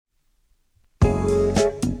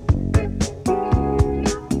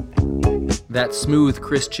That smooth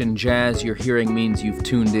Christian jazz you're hearing means you've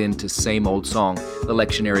tuned in to Same Old Song, the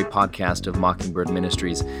lectionary podcast of Mockingbird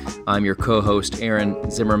Ministries. I'm your co-host,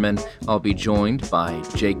 Aaron Zimmerman. I'll be joined by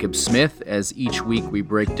Jacob Smith as each week we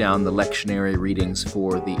break down the lectionary readings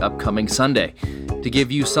for the upcoming Sunday to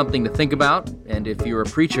give you something to think about, and if you're a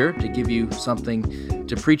preacher, to give you something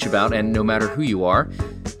to preach about, and no matter who you are,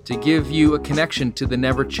 to give you a connection to the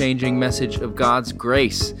never-changing message of God's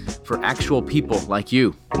grace for actual people like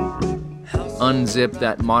you. Unzip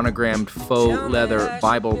that monogrammed faux leather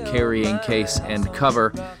Bible-carrying case and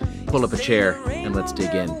cover, pull up a chair, and let's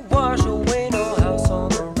dig in.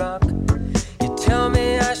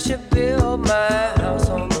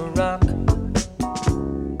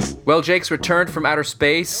 Well, Jake's returned from outer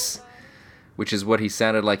space, which is what he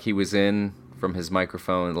sounded like he was in from his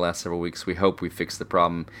microphone in the last several weeks. We hope we fixed the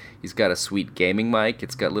problem. He's got a sweet gaming mic.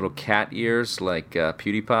 It's got little cat ears like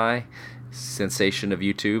PewDiePie, sensation of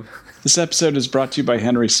YouTube. This episode is brought to you by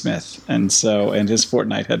Henry Smith and his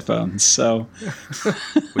Fortnite headphones. So,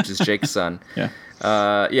 which is Jake's son.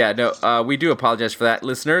 Yeah. We do apologize for that,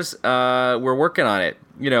 listeners. We're working on it.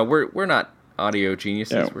 You know, we're not audio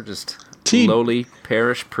geniuses. Yeah. We're just lowly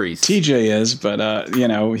parish priests. TJ is, but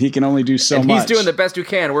he can only do so much. And he's doing the best he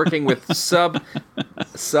can, working with subpar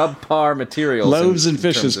materials. Loaves and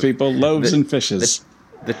fishes, people. Loaves and fishes.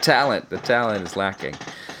 The talent is lacking.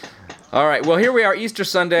 All right, well, here we are, Easter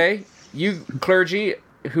Sunday. You clergy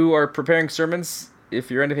who are preparing sermons,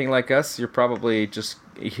 if you're anything like us, you're probably just,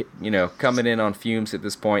 coming in on fumes at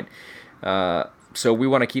this point. So we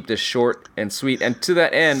want to keep this short and sweet. And to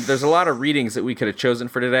that end, there's a lot of readings that we could have chosen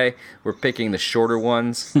for today. We're picking the shorter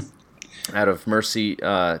ones out of mercy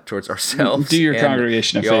towards ourselves. Do your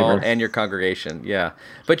congregation a favor. And your congregation, yeah.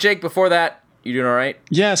 But Jake, before that, you doing all right?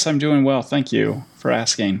 Yes, I'm doing well. Thank you for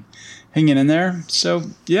asking. Hanging in there. So,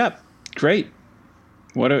 yeah. Great.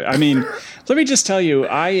 Let me just tell you,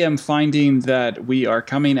 I am finding that we are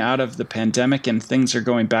coming out of the pandemic and things are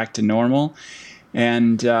going back to normal.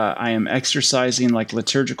 And I am exercising like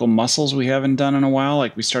liturgical muscles we haven't done in a while.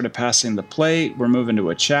 Like we started passing the plate. We're moving to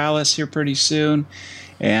a chalice here pretty soon.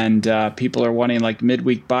 And people are wanting like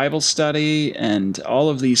midweek Bible study and all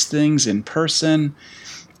of these things in person.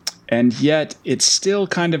 And yet, it's still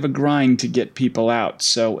kind of a grind to get people out.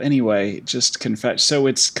 So anyway, just confess. So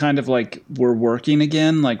it's kind of like we're working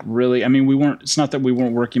again, like really. I mean, it's not that we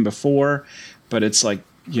weren't working before, but it's like,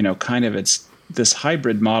 it's this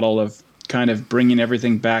hybrid model of kind of bringing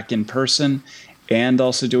everything back in person and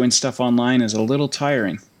also doing stuff online is a little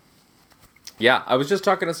tiring. Yeah, I was just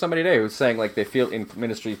talking to somebody today who was saying like they feel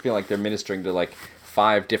like they're ministering to like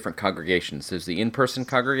 5 different congregations. There's the in-person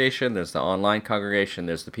congregation, there's the online congregation,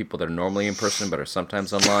 there's the people that are normally in person but are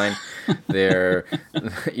sometimes online. They're,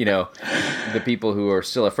 the people who are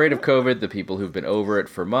still afraid of COVID, the people who've been over it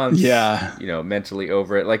for months, mentally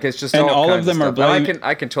over it. Like it's just and all of them are blaming.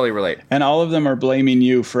 I can totally relate. And all of them are blaming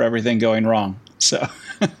you for everything going wrong. So,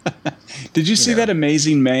 did you see that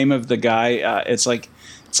amazing meme of the guy? It's like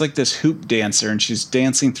this hoop dancer, and she's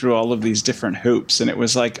dancing through all of these different hoops, and it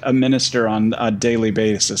was like a minister on a daily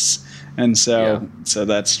basis. And so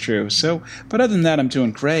that's true. So, but other than that, I'm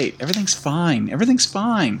doing great. Everything's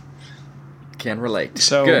fine. Can relate.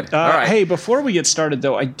 So, good. All right. Hey, before we get started,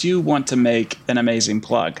 though, I do want to make an amazing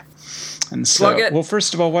plug. And so, plug it. Well,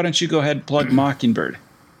 first of all, why don't you go ahead and plug Mockingbird?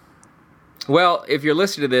 Well, if you're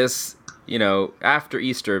listening to this, after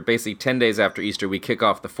Easter, basically 10 days after Easter, we kick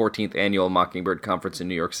off the 14th annual Mockingbird Conference in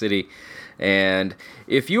New York City. And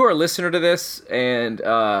if you are a listener to this and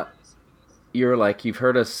you're like, you've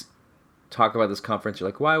heard us talk about this conference, you're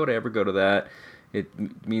like, why would I ever go to that? It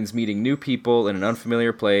means meeting new people in an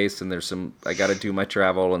unfamiliar place, and I got to do my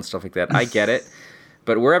travel and stuff like that. I get it.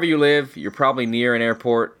 But wherever you live, you're probably near an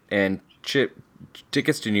airport, and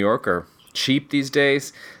tickets to New York are cheap these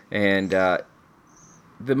days. And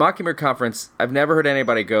the Mockingbird Conference, I've never heard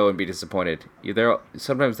anybody go and be disappointed.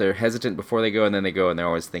 Sometimes they're hesitant before they go, and then they go, and they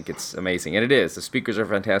always think it's amazing. And it is. The speakers are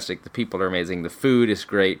fantastic. The people are amazing. The food is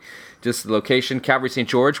great. Just the location, Calvary St.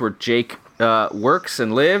 George, where Jake works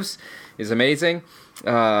and lives, is amazing.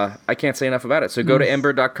 I can't say enough about it. So go to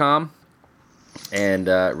ember.com and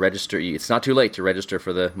register. It's not too late to register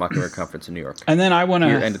for the Mockingbird Conference in New York. And then I want to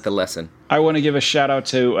end at the lesson. I want to give a shout out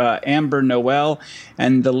to Amber Noel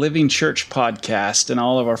and the Living Church podcast and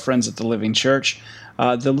all of our friends at the Living Church.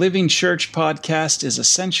 The Living Church podcast is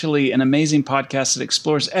essentially an amazing podcast that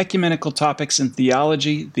explores ecumenical topics in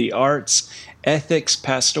theology, the arts, ethics,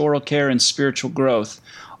 pastoral care, and spiritual growth,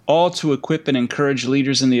 all to equip and encourage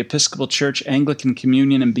leaders in the Episcopal Church, Anglican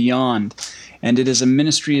Communion, and beyond. and it is a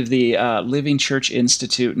ministry of the Living Church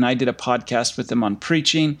Institute. And I did a podcast with them on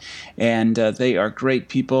preaching, and they are great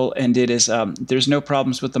people. And it is there's no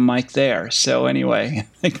problems with the mic there. So anyway,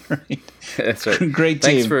 great. That's right. Great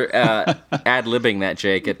team. Thanks for ad-libbing that,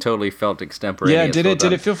 Jake. It totally felt extemporaneous. Yeah,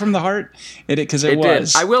 did it feel from the heart? Because it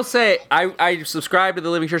was. Did. I will say, I subscribe to the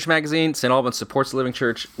Living Church magazine. St. Albans supports the Living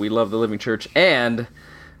Church. We love the Living Church. And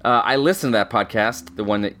I listened to that podcast,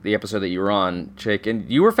 the episode that you were on, Jake, and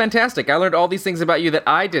you were fantastic. I learned all these things about you that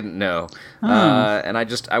I didn't know. And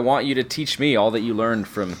I want you to teach me all that you learned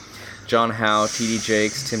from John Howe, T.D.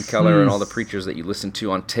 Jakes, Tim Keller, and all the preachers that you listened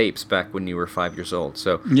to on tapes back when you were 5 years old.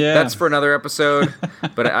 So that's for another episode,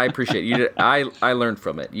 but I appreciate you. I learned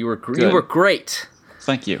from it. You were great.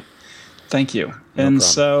 Thank you. And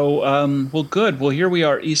so, well, good. Well, here we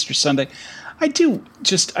are, Easter Sunday. I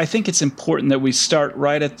think it's important that we start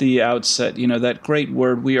right at the outset, that great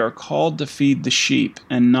word, we are called to feed the sheep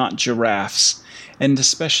and not giraffes. And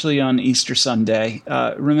especially on Easter Sunday,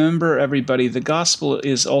 remember, everybody, the gospel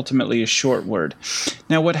is ultimately a short word.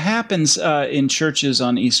 Now, what happens in churches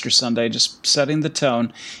on Easter Sunday, just setting the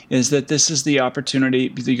tone, is that this is the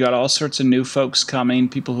opportunity. You got all sorts of new folks coming,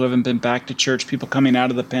 people who haven't been back to church, people coming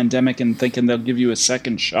out of the pandemic and thinking they'll give you a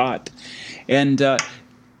second shot.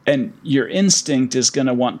 And your instinct is going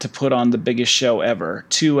to want to put on the biggest show ever.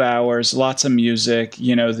 2 hours, lots of music,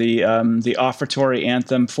 the offertory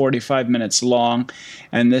anthem, 45 minutes long.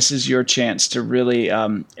 And this is your chance to really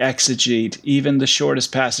exegete even the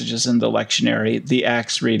shortest passages in the lectionary, the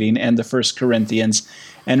Acts reading, and the 1 Corinthians,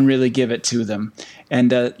 and really give it to them. And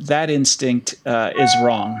that instinct is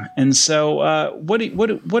wrong. And so what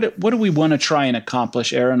do we want to try and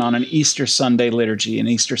accomplish, Aaron, on an Easter Sunday liturgy, an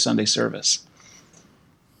Easter Sunday service?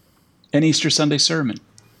 An Easter Sunday sermon.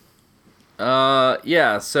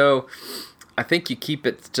 So I think you keep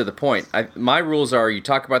it to the point. My rules are, you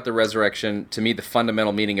talk about the resurrection. To me, the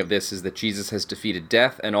fundamental meaning of this is that Jesus has defeated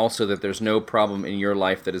death, and also that there's no problem in your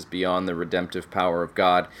life that is beyond the redemptive power of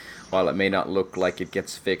God. While it may not look like it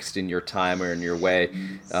gets fixed in your time or in your way,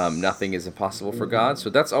 nothing is impossible for God. So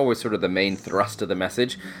that's always sort of the main thrust of the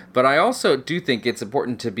message. But I also do think it's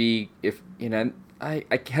important to be, I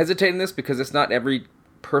hesitate in this because it's not every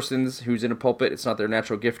person's who's in a pulpit, it's not their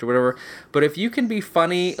natural gift or whatever, but if you can be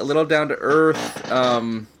funny, a little down to earth,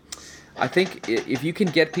 I think if you can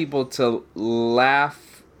get people to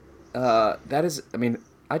laugh, that is,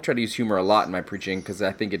 I try to use humor a lot in my preaching because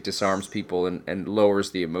I think it disarms people and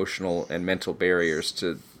lowers the emotional and mental barriers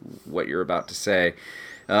to what you're about to say.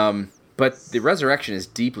 But the resurrection is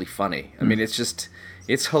deeply funny.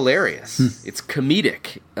 It's hilarious. It's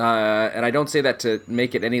comedic. And I don't say that to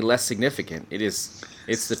make it any less significant.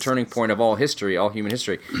 It's the turning point of all history, all human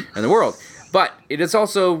history, and the world. But it is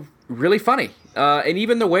also really funny. And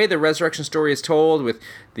even the way the resurrection story is told, with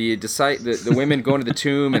the women going to the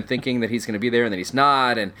tomb and thinking that he's going to be there and that he's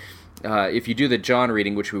not. And if you do the John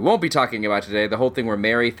reading, which we won't be talking about today, the whole thing where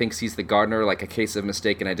Mary thinks he's the gardener, like a case of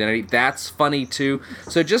mistaken identity, that's funny too.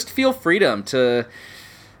 So just feel freedom to,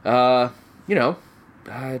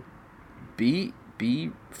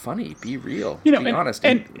 be funny, be real, be honest.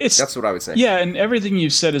 And that's what I would say. Yeah, and everything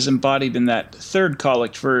you've said is embodied in that third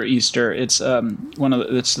collect for Easter. It's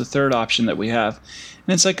it's the third option that we have.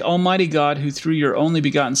 And it's like, Almighty God, who through your only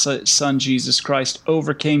begotten Son, Jesus Christ,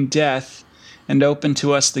 overcame death and opened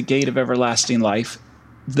to us the gate of everlasting life,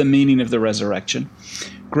 the meaning of the resurrection.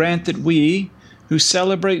 Grant that we, who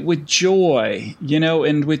celebrate with joy,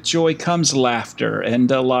 and with joy comes laughter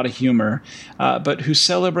and a lot of humor, but who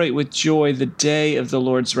celebrate with joy the day of the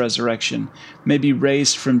Lord's resurrection, may be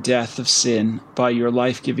raised from death of sin by your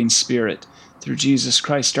life-giving Spirit, through Jesus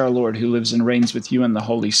Christ our Lord, who lives and reigns with you in the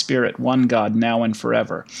Holy Spirit, one God, now and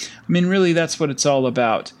forever. Really, that's what it's all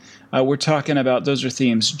about. We're talking about, those are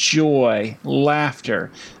themes: joy, laughter,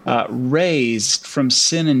 raised from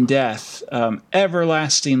sin and death,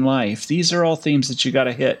 everlasting life. These are all themes that you got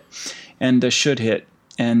to hit and should hit,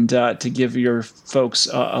 and to give your folks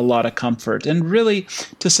a lot of comfort, and really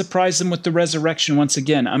to surprise them with the resurrection once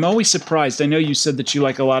again. I'm always surprised. I know you said that you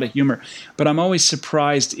like a lot of humor, but I'm always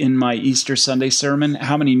surprised in my Easter Sunday sermon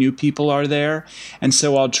how many new people are there. And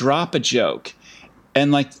so I'll drop a joke,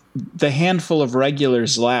 and the handful of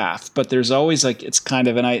regulars laugh, but there's always it's kind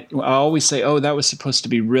of, and I always say, oh, that was supposed to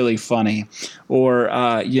be really funny, or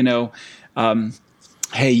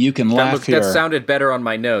hey, you can laugh here. That sounded better on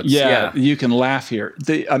my notes. Yeah, you can laugh here.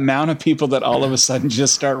 The amount of people that all of a sudden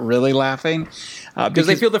just start really laughing because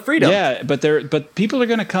they feel the freedom. Yeah, but people are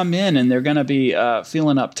going to come in and they're going to be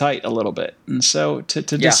feeling uptight a little bit, and so to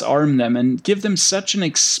disarm them and give them such an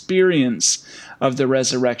experience of the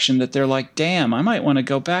resurrection that they're like, damn, I might want to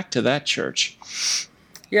go back to that church.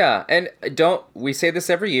 Yeah, and we say this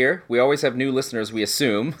every year. We always have new listeners, we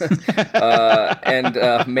assume.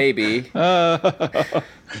 Maybe.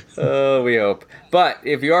 We hope. But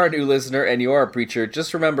if you are a new listener and you are a preacher,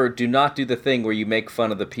 just remember, do not do the thing where you make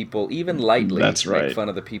fun of the people, even lightly. That's right. Make fun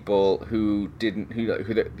of the people who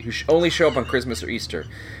only show up on Christmas or Easter.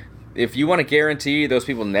 If you want to guarantee those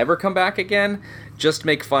people never come back again, just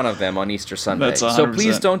make fun of them on Easter Sunday. That's 100%. So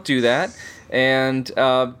please don't do that. And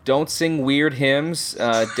don't sing weird hymns.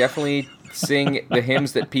 Definitely sing the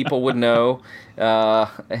hymns that people would know.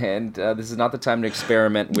 This is not the time to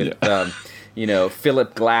experiment with,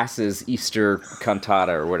 Philip Glass's Easter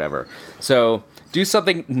cantata or whatever. So do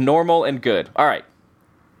something normal and good. All right.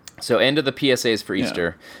 So end of the PSAs for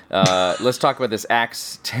Easter. Yeah. Let's talk about this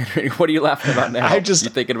Acts 10. What are you laughing about now? You're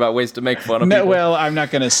thinking about ways to make fun of people? Well, I'm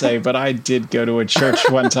not going to say, but I did go to a church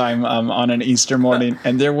one time on an Easter morning,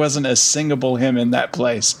 and there wasn't a singable hymn in that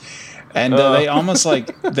place. And they almost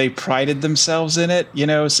they prided themselves in it,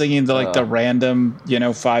 singing the random,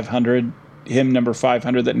 500, hymn number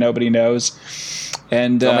 500 that nobody knows.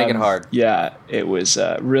 And don't make it hard. Yeah, it was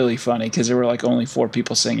really funny because there were only 4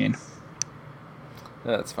 people singing.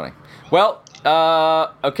 That's funny. Well,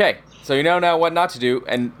 okay. So you know now what not to do,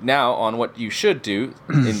 and now on what you should do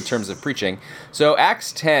in terms of preaching. So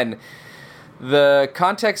Acts 10, the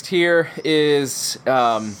context here is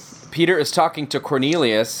Peter is talking to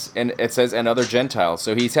Cornelius, and it says, and other Gentiles.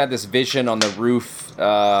 So he's had this vision on the roof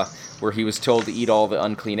where he was told to eat all the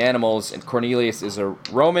unclean animals, and Cornelius is a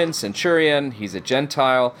Roman centurion. He's a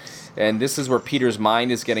Gentile. And this is where Peter's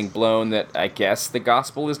mind is getting blown that I guess the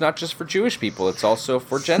gospel is not just for Jewish people, it's also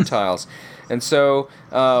for Gentiles. And so,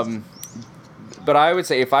 but I would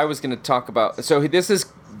say if I was going to talk about, so this is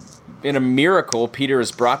in a miracle, Peter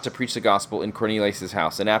is brought to preach the gospel in Cornelius'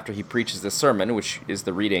 house. And after he preaches this sermon, which is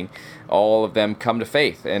the reading, all of them come to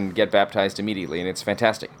faith and get baptized immediately. And it's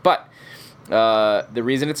fantastic. But the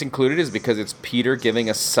reason it's included is because it's Peter giving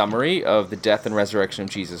a summary of the death and resurrection of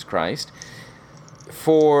Jesus Christ.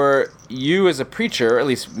 For you as a preacher, at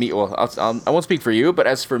least me, well, I won't speak for you, but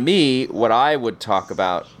as for me, what I would talk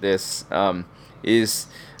about this is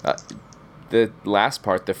the last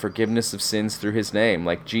part, the forgiveness of sins through his name.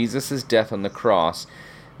 Like Jesus' death on the cross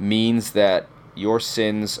means that your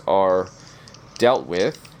sins are dealt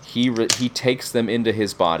with. He takes them into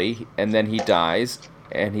his body, and then he dies,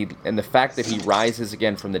 and the fact that he rises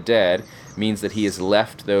again from the dead means that he has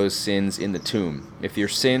left those sins in the tomb. If your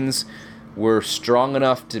sins were strong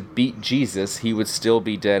enough to beat Jesus, he would still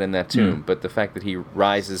be dead in that tomb. But the fact that he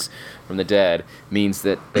rises from the dead means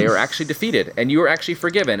that they are actually defeated and you are actually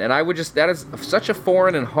forgiven. And that is such a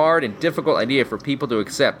foreign and hard and difficult idea for people to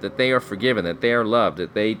accept, that they are forgiven, that they are loved,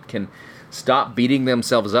 that they can stop beating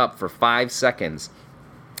themselves up for 5 seconds.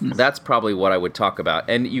 That's probably what I would talk about.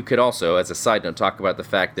 And you could also, as a side note, talk about the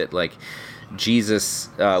fact that Jesus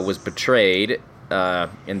was betrayed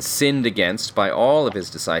and sinned against by all of his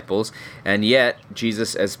disciples, and yet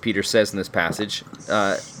Jesus, as Peter says in this passage,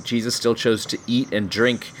 Jesus still chose to eat and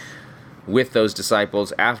drink with those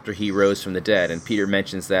disciples after he rose from the dead, and Peter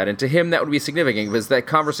mentions that, and to him that would be significant, because that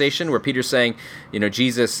conversation where Peter's saying,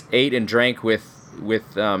 Jesus ate and drank with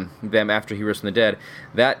them after he rose from the dead,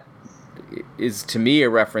 that is to me a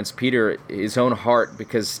reference, Peter, his own heart,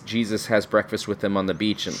 because Jesus has breakfast with them on the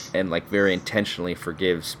beach and very intentionally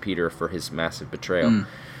forgives Peter for his massive betrayal.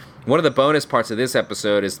 One of the bonus parts of this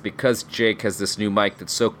episode is because Jake has this new mic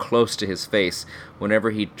that's so close to his face,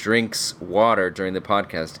 whenever he drinks water during the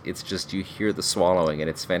podcast, it's just, you hear the swallowing, and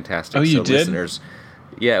it's fantastic. Oh, you did? Listeners,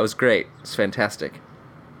 yeah, it was great. It's fantastic.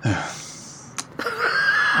 I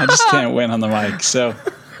just can't win on the mic, so...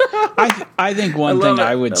 I think one thing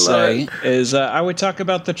I would say is I would talk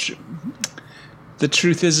about the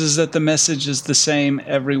truth is that the message is the same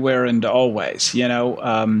everywhere and always,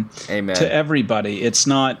 Amen. To everybody. It's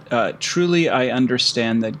not truly, I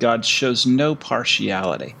understand that God shows no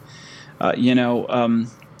partiality.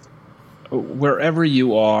 Wherever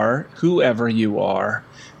you are, whoever you are,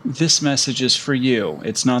 this message is for you.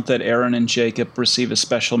 It's not that Aaron and Jacob receive a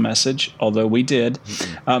special message, although we did,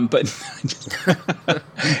 but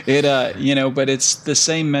but it's the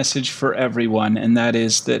same message for everyone, and that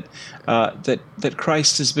is that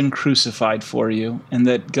Christ has been crucified for you, and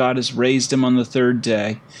that God has raised him on the third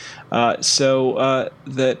day, so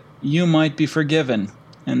that you might be forgiven,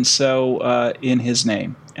 and so in his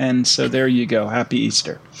name. And so there you go. Happy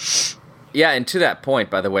Easter. Yeah, and to that point,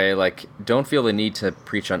 by the way, don't feel the need to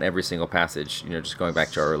preach on every single passage. Just going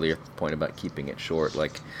back to our earlier point about keeping it short.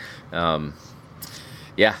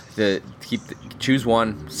 Choose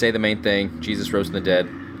one, say the main thing. Jesus rose from the dead,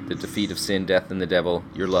 the defeat of sin, death, and the devil.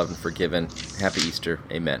 You're loved and forgiven. Happy Easter.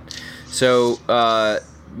 Amen. So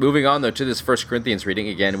moving on, though, to this First Corinthians reading,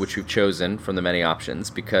 again, which we've chosen from the many options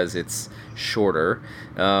because it's shorter.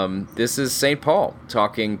 This is St. Paul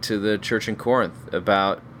talking to the church in Corinth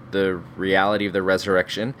about the reality of the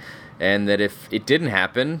resurrection, and that if it didn't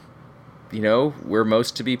happen, we're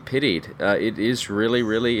most to be pitied. It is really,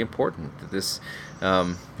 really important that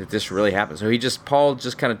this really happens. So Paul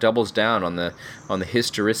just kind of doubles down on the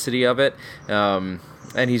historicity of it, and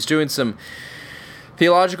he's doing some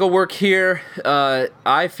theological work here.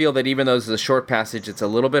 I feel that even though this is a short passage, it's a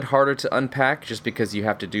little bit harder to unpack just because you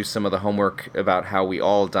have to do some of the homework about how we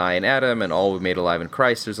all die in Adam and all we made alive in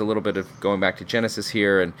Christ. There's a little bit of going back to Genesis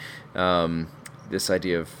here, and this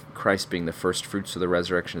idea of Christ being the first fruits of the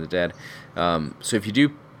resurrection of the dead. So if you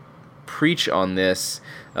do preach on this,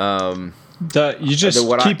 you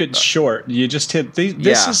just keep it short. You just hit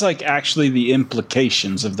this is like actually the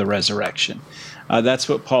implications of the resurrection. That's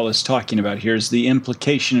what Paul is talking about here, is the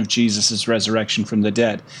implication of Jesus' resurrection from the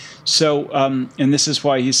dead. So, and this is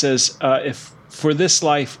why he says, if for this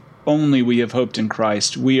life only we have hoped in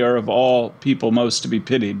Christ, we are of all people most to be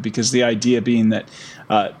pitied, because the idea being that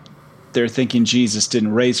they're thinking Jesus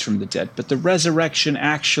didn't raise from the dead. But the resurrection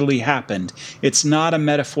actually happened. It's not a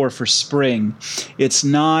metaphor for spring. It's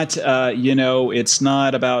not, it's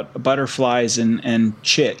not about butterflies and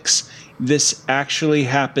chicks. This actually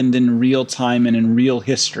happened in real time and in real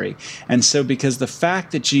history. And so because the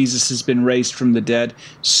fact that Jesus has been raised from the dead,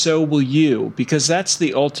 so will you. Because that's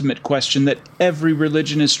the ultimate question that every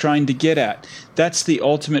religion is trying to get at. That's the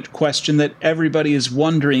ultimate question that everybody is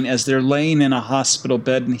wondering as they're laying in a hospital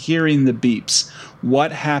bed and hearing the beeps.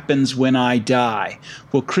 What happens when I die?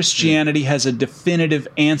 Well, Christianity has a definitive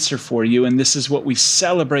answer for you, and this is what we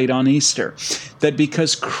celebrate on Easter. That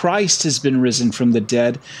because Christ has been risen from the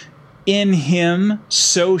dead, in him,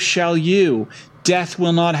 so shall you. Death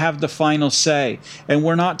will not have the final say. And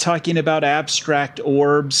we're not talking about abstract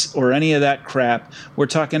orbs or any of that crap. We're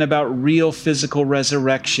talking about real physical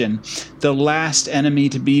resurrection. The last enemy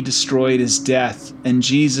to be destroyed is death, and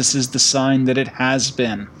Jesus is the sign that it has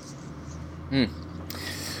been.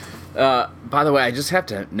 By the way, I just have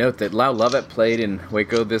to note that Lau Lovett played in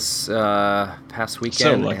Waco this past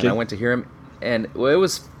weekend, and I went to hear him, and it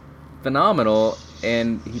was phenomenal.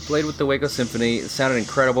 And he played with the Waco Symphony. It sounded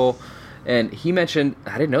incredible. And he mentioned,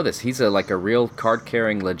 I didn't know this, he's a real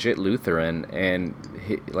card-carrying, legit Lutheran. And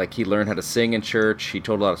he learned how to sing in church. He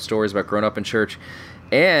told a lot of stories about growing up in church.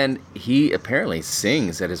 And he apparently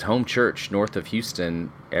sings at his home church north of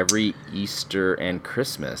Houston every Easter and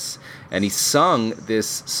Christmas. And he sung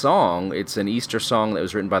this song. It's an Easter song that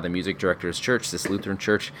was written by the music director's church, this Lutheran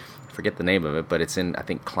church. I forget the name of it, but it's in, I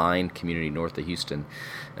think, Klein community north of Houston.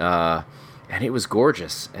 And it was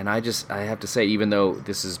gorgeous. And I have to say, even though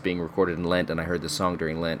this is being recorded in Lent and I heard the song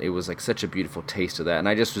during Lent, it was like such a beautiful taste of that. And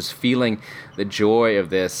I just was feeling the joy of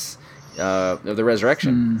this, of the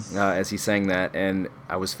resurrection as he sang that. And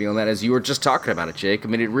I was feeling that as you were just talking about it, Jake. I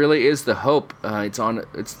mean, it really is the hope. It's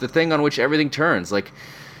the thing on which everything turns. Like,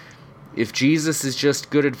 if Jesus is just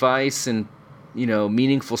good advice and,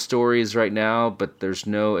 meaningful stories right now, but there's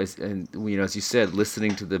no, as you said,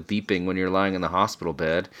 listening to the beeping when you're lying in the hospital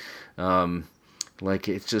bed,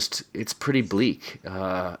 it's pretty bleak.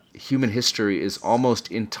 Human history is almost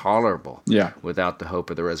intolerable without the hope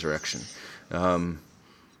of the resurrection.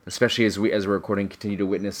 Especially as we're recording, continue to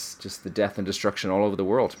witness just the death and destruction all over the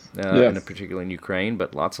world, and particularly in Ukraine,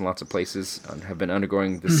 but lots and lots of places have been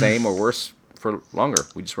undergoing the same or worse for longer.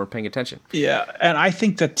 We just weren't paying attention. Yeah, and I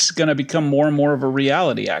think that's going to become more and more of a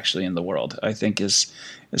reality, actually, in the world. I think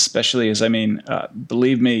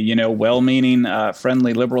believe me, well-meaning,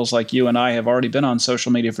 friendly liberals like you and I have already been on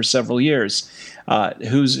social media for several years.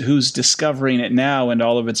 Who's discovering it now and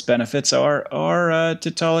all of its benefits are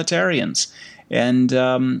totalitarians,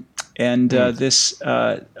 this.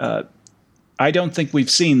 I don't think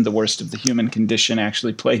we've seen the worst of the human condition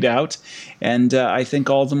actually played out, and I think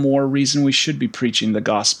all the more reason we should be preaching the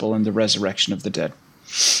gospel and the resurrection of the dead.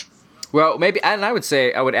 Well, maybe, and I would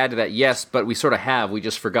say, I would add to that, yes, but we sort of have. We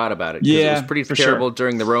just forgot about it. Yeah, it was pretty terrible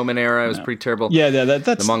during the Roman era. It was pretty terrible. Yeah,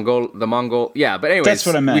 that's... The Mongol, yeah, but anyways, that's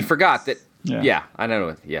what I meant. We forgot that, yeah, I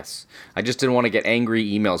know, yes. I just didn't want to get angry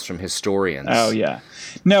emails from historians. Oh, yeah.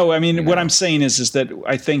 No, I mean, what I'm saying is that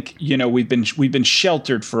I think, we've been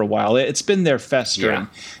sheltered for a while. It's been there festering. Yeah.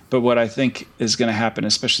 But what I think is going to happen,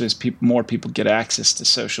 especially as more people get access to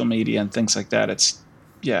social media and things like that,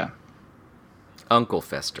 Uncle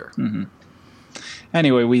Fester. Mm-hmm.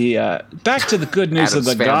 Anyway, we back to the good news of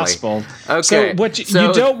the gospel. Okay. So what you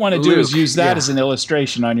don't want to do is use that as an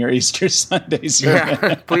illustration on your Easter Sunday sermon.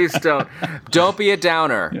 Yeah, please don't. Don't be a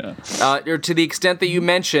downer. Yeah. Or to the extent that you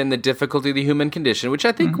mention the difficulty of the human condition, which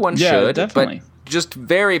I think one should. Definitely. But just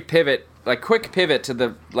very quick pivot to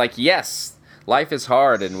the, yes, life is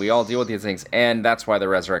hard and we all deal with these things, and that's why the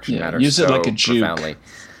resurrection matters use it so like a juke. profoundly.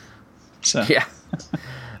 So. Yeah.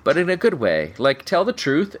 But in a good way. Like, tell the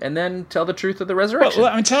truth and then tell the truth of the resurrection.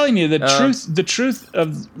 Well, I'm telling you, the truth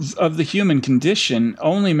of the human condition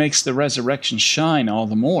only makes the resurrection shine all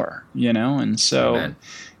the more, and so,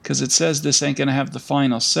 because it says this ain't going to have the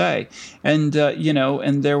final say. And,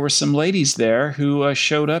 and there were some ladies there who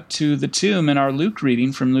showed up to the tomb in our Luke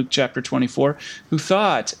reading from Luke chapter 24 who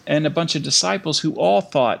thought, and a bunch of disciples who all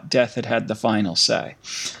thought death had the final say.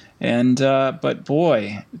 And, but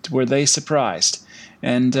boy, were they surprised.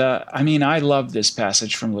 And, I love this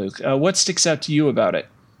passage from Luke. What sticks out to you about it?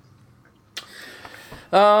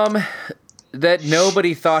 That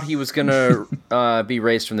nobody thought he was going to be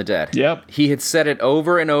raised from the dead. Yep. He had said it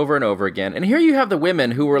over and over and over again. And here you have the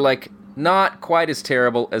women who were, not quite as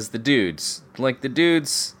terrible as the dudes. Like, the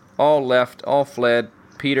dudes all left, all fled.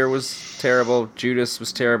 Peter was terrible. Judas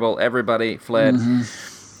was terrible. Everybody fled.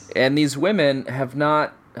 Mm-hmm. And these women have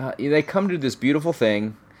not... they come to this beautiful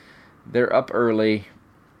thing. They're up early.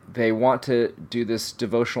 They want to do this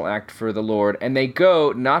devotional act for the Lord. And they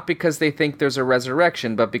go not because they think there's a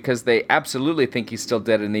resurrection, but because they absolutely think he's still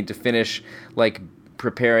dead and need to finish,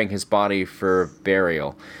 preparing his body for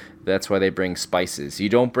burial. That's why they bring spices. You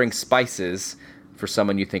don't bring spices for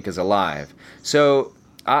someone you think is alive. So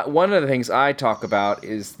one of the things I talk about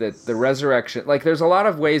is that the resurrection... there's a lot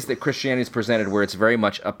of ways that Christianity is presented where it's very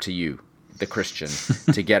much up to you, the Christian,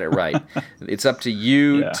 to get it right. It's up to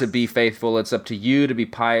you to be faithful. It's up to you to be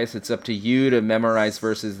pious. It's up to you to memorize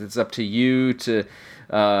verses. It's up to you to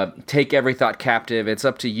take every thought captive. It's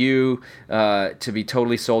up to you to be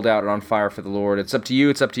totally sold out and on fire for the Lord. It's up to you.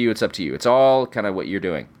 It's up to you. It's up to you. It's all kind of what you're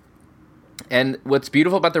doing. And what's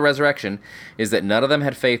beautiful about the resurrection is that none of them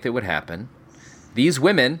had faith it would happen. These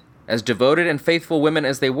women, as devoted and faithful women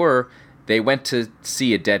as they were, they went to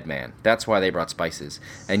see a dead man. That's why they brought spices.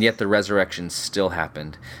 And yet the resurrection still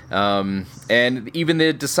happened. And even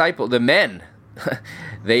the men,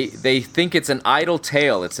 they think it's an idle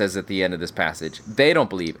tale, it says at the end of this passage. They don't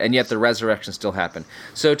believe, and yet the resurrection still happened.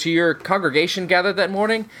 So to your congregation gathered that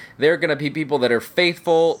morning, there are going to be people that are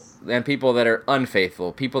faithful and people that are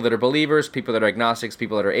unfaithful, people that are believers, people that are agnostics,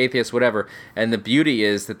 people that are atheists, whatever. And the beauty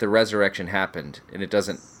is that the resurrection happened, and it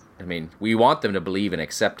doesn't... we want them to believe and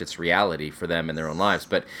accept its reality for them in their own lives,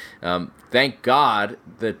 but thank God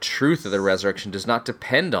the truth of the resurrection does not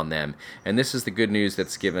depend on them, and this is the good news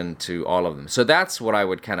that's given to all of them. So that's what I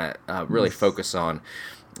would kind of really focus on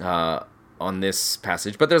this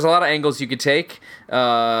passage. But there's a lot of angles you could take.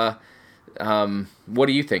 What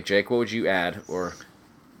do you think, Jake? What would you add, or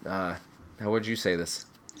how would you say this?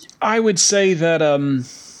 I would say that...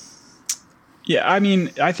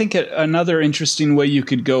 I think another interesting way you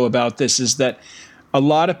could go about this is that a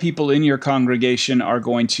lot of people in your congregation are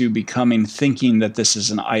going to be coming thinking that this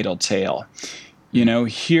is an idle tale.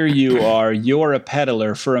 Here you are, you're a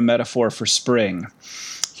peddler for a metaphor for spring.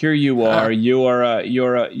 Here you are, you're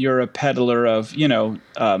a peddler of,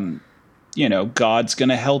 God's going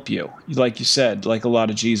to help you. Like you said, like a lot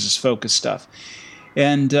of Jesus-focused stuff.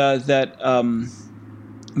 And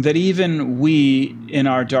that even we, in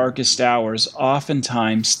our darkest hours,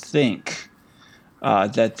 oftentimes think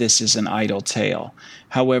that this is an idle tale.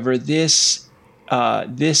 However, this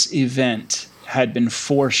event had been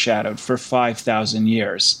foreshadowed for 5,000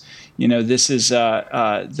 years. This is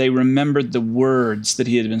they remembered the words that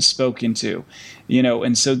he had been spoken to,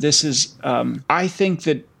 and so this is. I think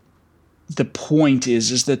that the point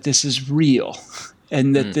is that this is real,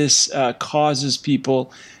 and that this causes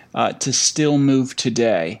people to still move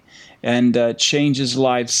today, and changes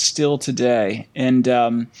lives still today, and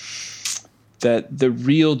that the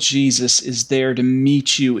real Jesus is there to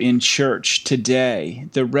meet you in church today,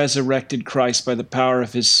 the resurrected Christ by the power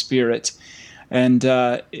of his Spirit, and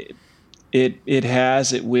it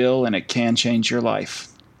will, and it can change your life.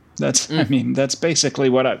 That's basically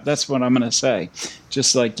what I'm going to say.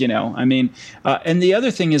 Just and the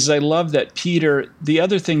other thing is, I love that Peter, the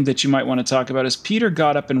other thing that you might want to talk about is Peter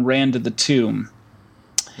got up and ran to the tomb.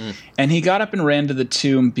 And he got up and ran to the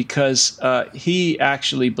tomb because he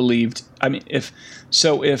actually believed,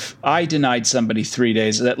 if I denied somebody 3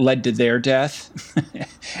 days, that led to their death,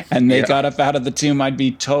 and they got up out of the tomb, I'd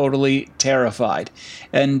be totally terrified.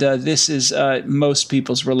 And this is most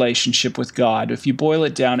people's relationship with God. If you boil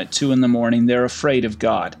it down at 2 a.m, they're afraid of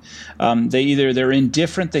God. They're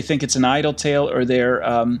indifferent, they think it's an idle tale, or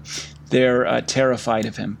they're terrified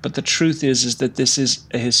of him. But the truth is that this is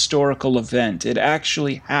a historical event. It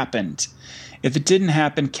actually happened. If it didn't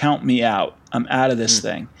happen, count me out. I'm out of this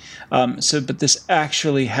thing. But this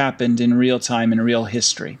actually happened in real time, in real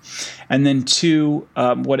history. And then 2,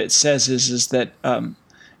 what it says is that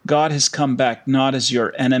God has come back not as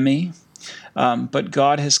your enemy, but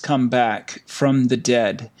God has come back from the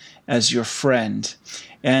dead as your friend.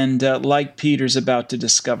 And like Peter's about to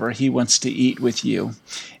discover, he wants to eat with you.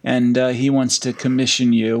 And he wants to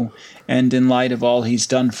commission you. And in light of all he's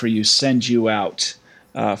done for you, send you out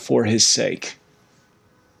for his sake.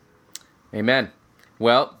 Amen.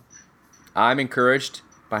 Well, I'm encouraged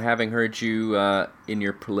by having heard you in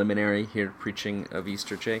your preliminary here preaching of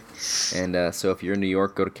Easter, Jake. And so if you're in New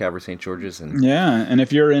York, go to Calvary St. George's. And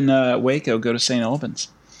if you're in Waco, go to St. Albans.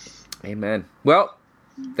 Amen. Well,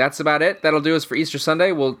 that's about it. That'll do us for Easter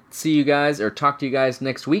Sunday. We'll see you guys, or talk to you guys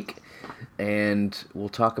next week. And we'll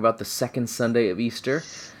talk about the second Sunday of Easter.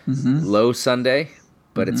 Low Sunday,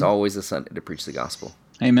 but it's always a Sunday to preach the gospel.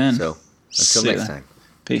 Amen. So until next time.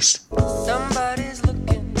 Peace. Somebody's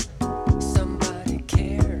looking, somebody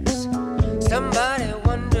cares, somebody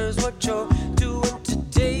wonders what you're doing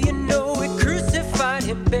today. You know we crucified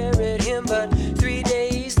him, buried him, but 3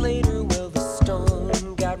 days later, well, the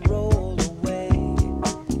stone got rolled away.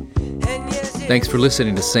 And yes, Thanks for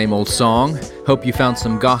listening to Same Old Song. Hope you found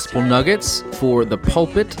some gospel nuggets for the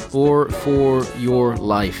pulpit or for your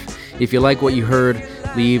life. If you like what you heard,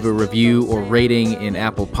 leave a review or rating in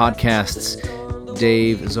Apple Podcasts.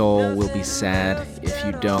 Dave Zoll will be sad if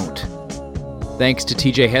you don't. Thanks to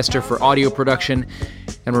TJ Hester for audio production,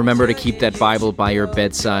 and remember to keep that Bible by your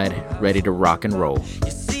bedside, ready to rock and roll.